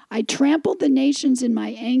 I trampled the nations in my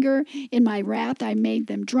anger. In my wrath, I made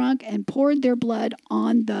them drunk and poured their blood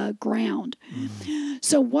on the ground.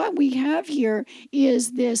 So what we have here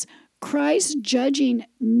is this Christ judging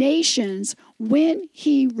nations when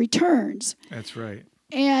he returns. That's right.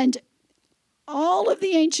 And all of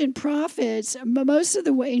the ancient prophets, most of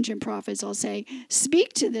the ancient prophets, I'll say,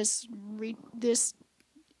 speak to this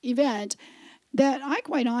event that I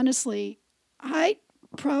quite honestly, I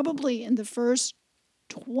probably in the first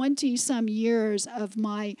 20-some years of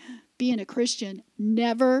my being a Christian,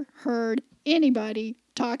 never heard anybody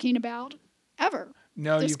talking about ever.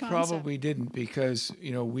 No, this you concept. probably didn't, because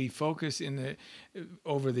we focus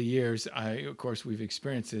over the years. Of course, we've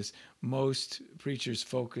experienced this. Most preachers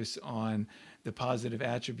focus on the positive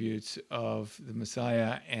attributes of the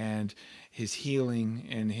Messiah and his healing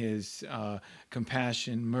and his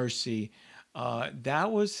compassion, mercy.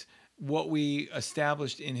 That was what we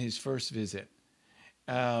established in his first visit.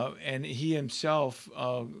 And he himself,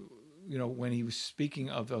 when he was speaking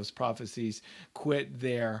of those prophecies, quit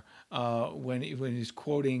there when he's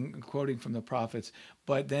quoting from the prophets.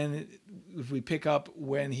 But then, if we pick up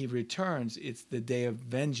when he returns, it's the day of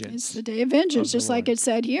vengeance. It's the day of vengeance, just like it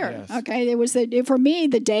said here. Yes. Okay, it was for me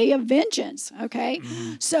the day of vengeance. Okay,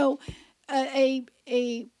 so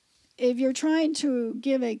if you're trying to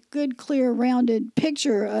give a good, clear, rounded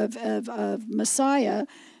picture of Messiah,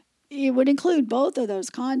 it would include both of those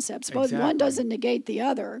concepts. Both one doesn't negate the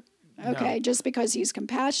other. Okay, just because he's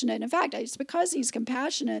compassionate. In fact, it's because he's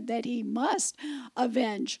compassionate that he must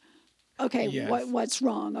avenge. Okay, yes. what's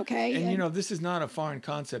wrong? Okay, and this is not a foreign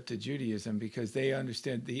concept to Judaism, because they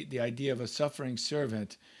understand the idea of a suffering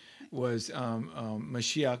servant was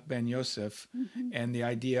Mashiach ben Yosef, and the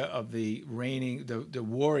idea of the reigning, the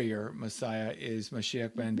warrior Messiah is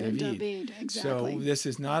Mashiach ben David. Exactly. So this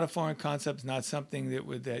is not a foreign concept, not something that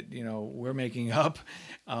we're making up,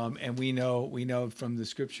 and we know from the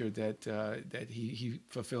scripture that he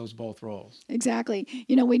fulfills both roles. Exactly.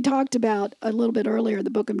 We talked about a little bit earlier in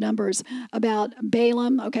the book of Numbers about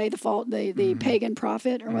Balaam, okay, the pagan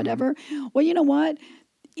prophet or whatever. Well, you know what?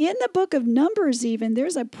 In the book of Numbers even,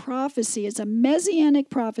 there's a prophecy. It's a messianic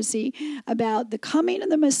prophecy about the coming of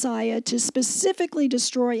the Messiah to specifically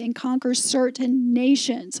destroy and conquer certain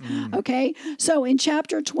nations. Okay? So in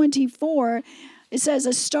chapter 24, it says,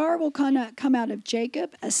 a star will come out of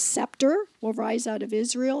Jacob, a scepter will rise out of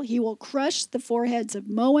Israel. He will crush the foreheads of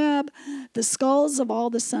Moab, the skulls of all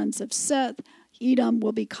the sons of Seth. Edom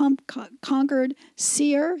will be conquered.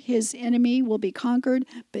 Seir, his enemy, will be conquered,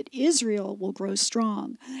 but Israel will grow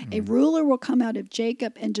strong. A ruler will come out of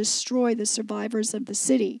Jacob and destroy the survivors of the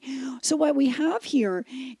city. So what we have here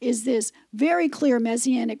is this very clear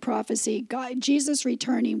messianic prophecy, Jesus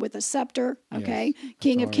returning with a scepter, okay, yes.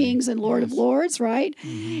 King of kings and Lord of lords, right?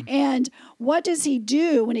 And what does he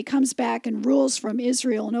do when he comes back and rules from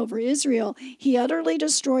Israel and over Israel? He utterly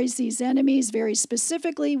destroys these enemies. Very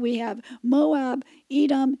specifically, we have Moab,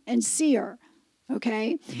 Edom, and Seir,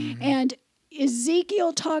 okay? And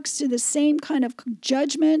Ezekiel talks to the same kind of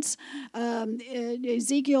judgments.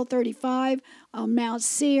 Ezekiel 35, Mount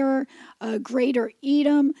Seir, Greater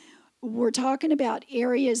Edom. We're talking about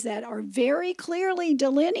areas that are very clearly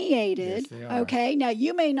delineated. Yes, they are. Okay, now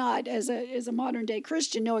you may not, as a modern day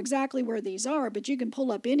Christian, know exactly where these are, but you can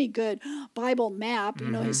pull up any good Bible map,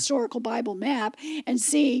 historical Bible map, and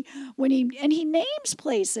see when he names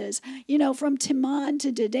places, from Timan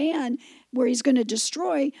to Dedan, where he's going to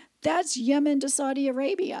destroy. That's Yemen to Saudi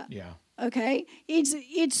Arabia. Yeah. Okay,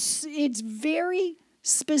 it's very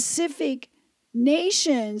specific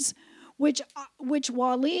nations. Which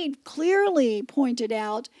Walid clearly pointed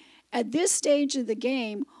out at this stage of the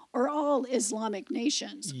game are all Islamic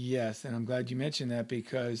nations. Yes, and I'm glad you mentioned that,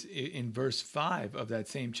 because in verse 5 of that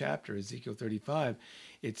same chapter, Ezekiel 35,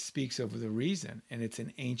 it speaks of the reason, and it's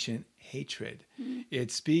an ancient hatred.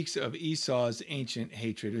 It speaks of Esau's ancient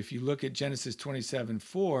hatred. If you look at Genesis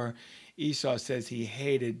 27:4, Esau says he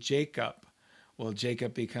hated Jacob. Well,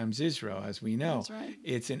 Jacob becomes Israel, as we know. That's right.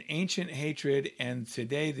 It's an ancient hatred, and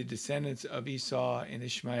today the descendants of Esau and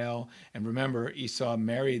Ishmael, and remember, Esau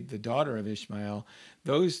married the daughter of Ishmael,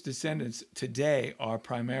 those descendants today are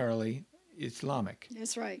primarily Islamic.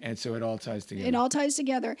 That's right. And so it all ties together. It all ties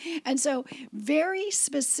together. And so very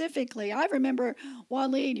specifically, I remember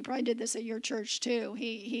Walid, he probably did this at your church too.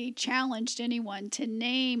 He challenged anyone to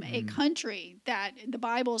name a country that the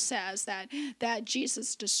Bible says that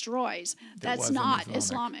Jesus destroys. That's not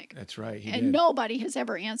Islamic. That's right. And nobody has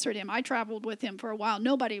ever answered him. I traveled with him for a while.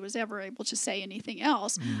 Nobody was ever able to say anything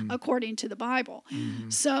else according to the Bible.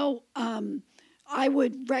 So, I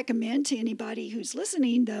would recommend to anybody who's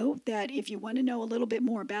listening, though, that if you want to know a little bit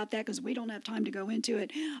more about that, because we don't have time to go into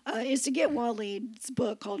it, is to get Walid's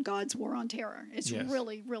book called God's War on Terror. It's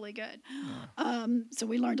really, really good. Yeah. So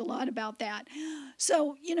we learned a lot about that.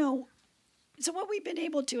 So, so what we've been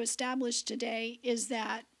able to establish today is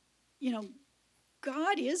that,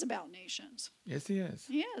 God is about nations. Yes, he is.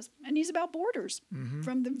 He is. And he's about borders.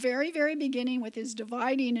 From the very, very beginning, with his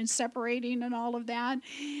dividing and separating and all of that,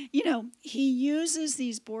 he uses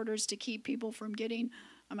these borders to keep people from getting,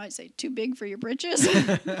 I might say, too big for your britches,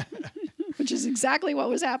 which is exactly what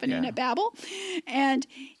was happening at Babel. And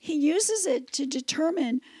he uses it to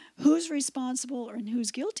determine who's responsible and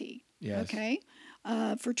who's guilty. Yes. Okay?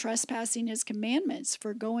 For trespassing his commandments,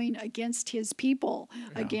 for going against his people,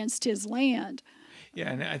 against his land. Yeah,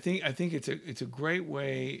 and I think it's a great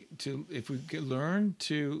way to, if we learn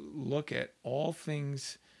to look at all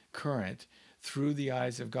things current through the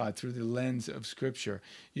eyes of God, through the lens of Scripture,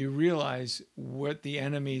 you realize what the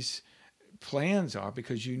enemy's plans are,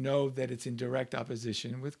 because you know that it's in direct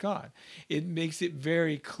opposition with God. It makes it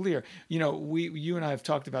very clear. You and I have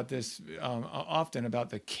talked about this often, about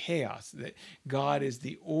the chaos, that God is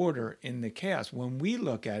the order in the chaos. When we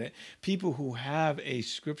look at it, people who have a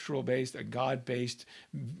scriptural-based, a God-based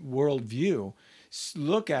worldview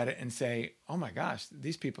look at it and say, oh my gosh,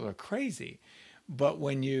 these people are crazy. But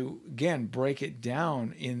when you, again, break it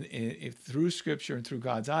down if through Scripture and through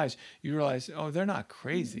God's eyes, you realize, oh, they're not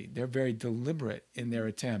crazy. They're very deliberate in their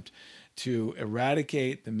attempt to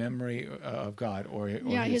eradicate the memory of God or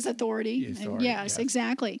his authority. Yes,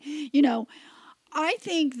 exactly. I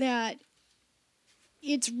think that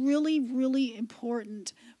it's really, really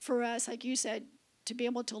important for us, like you said, to be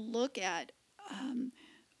able to look at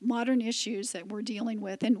modern issues that we're dealing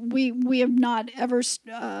with, and we have not ever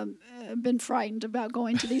been frightened about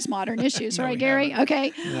going to these modern issues, No, right, we Gary? haven't.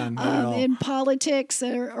 Okay, No, not at all. in politics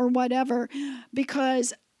or whatever,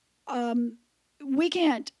 because we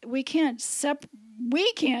can't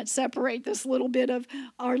separate this little bit of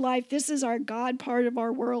our life. This is our God part of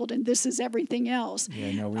our world, and this is everything else.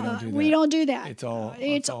 Yeah, no, we don't do that. We don't do that. It's all.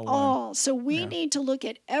 It's all. all. So we need to look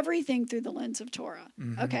at everything through the lens of Torah,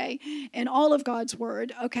 Mm-hmm. okay, and all of God's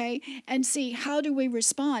word, okay, and see how do we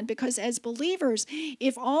respond. Because as believers,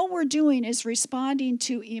 if all we're doing is responding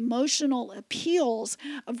to emotional appeals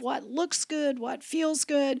of what looks good, what feels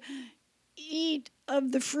good, eat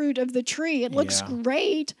of the fruit of the tree. It looks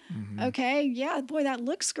great. Mm-hmm. Okay. Yeah, boy, that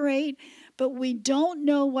looks great. But we don't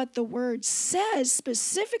know what the word says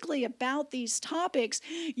specifically about these topics.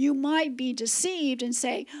 You might be deceived and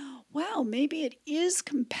say, wow, maybe it is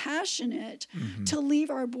compassionate to leave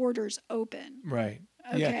our borders open. Right.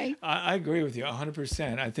 Okay. Yeah, I agree with you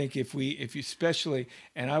 100%. I think if you especially,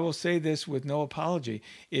 and I will say this with no apology,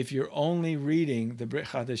 if you're only reading the Brit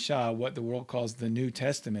Hadashah, what the world calls the New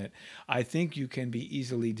Testament, I think you can be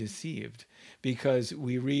easily deceived, because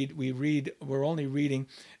we're only reading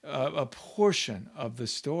a portion of the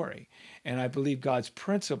story. And I believe God's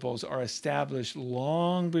principles are established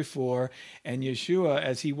long before, and Yeshua,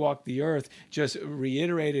 as he walked the earth, just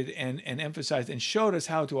reiterated and emphasized and showed us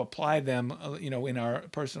how to apply them, in our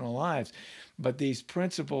personal lives. But these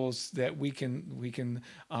principles that we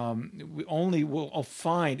only will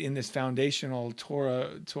find in this foundational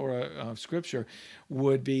Torah scripture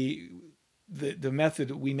would be the method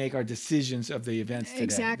that we make our decisions of the events today.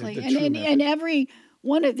 Exactly. The true method. And every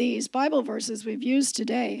one of these Bible verses we've used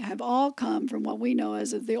today have all come from what we know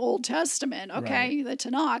as the Old Testament, okay? Right. The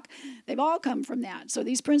Tanakh, they've all come from that. So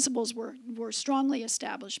these principles were strongly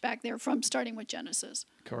established back there from starting with Genesis.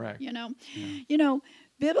 Correct.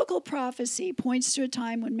 Biblical prophecy points to a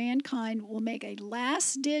time when mankind will make a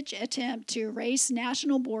last-ditch attempt to erase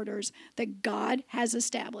national borders that God has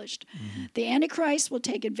established. Mm-hmm. The Antichrist will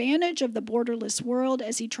take advantage of the borderless world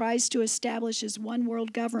as he tries to establish his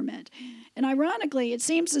one-world government. And ironically, it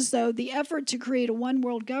seems as though the effort to create a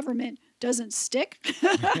one-world government doesn't stick.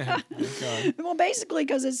 Well, basically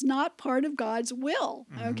because it's not part of God's will,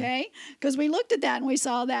 okay? Because we looked at that and we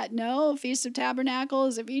saw that, no, Feast of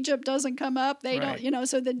Tabernacles, if Egypt doesn't come up, they don't,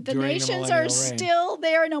 so the nations are still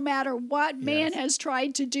there no matter what man has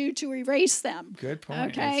tried to do to erase them. Good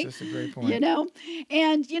point. Okay? That's a great point.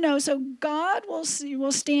 And, so God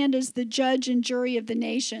will stand as the judge and jury of the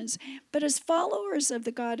nations, but as followers of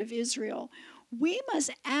the God of Israel, we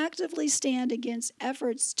must actively stand against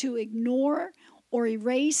efforts to ignore or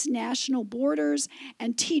erase national borders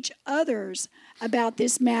and teach others about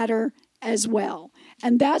this matter as well.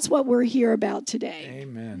 And that's what we're here about today.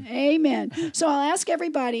 Amen. Amen. So I'll ask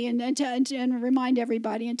everybody and remind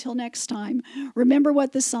everybody until next time, remember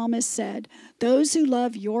what the psalmist said, those who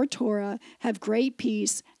love your Torah have great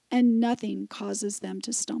peace and nothing causes them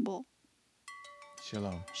to stumble.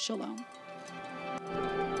 Shalom. Shalom.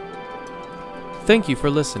 Thank you for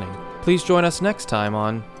listening. Please join us next time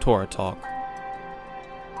on Torah Talk.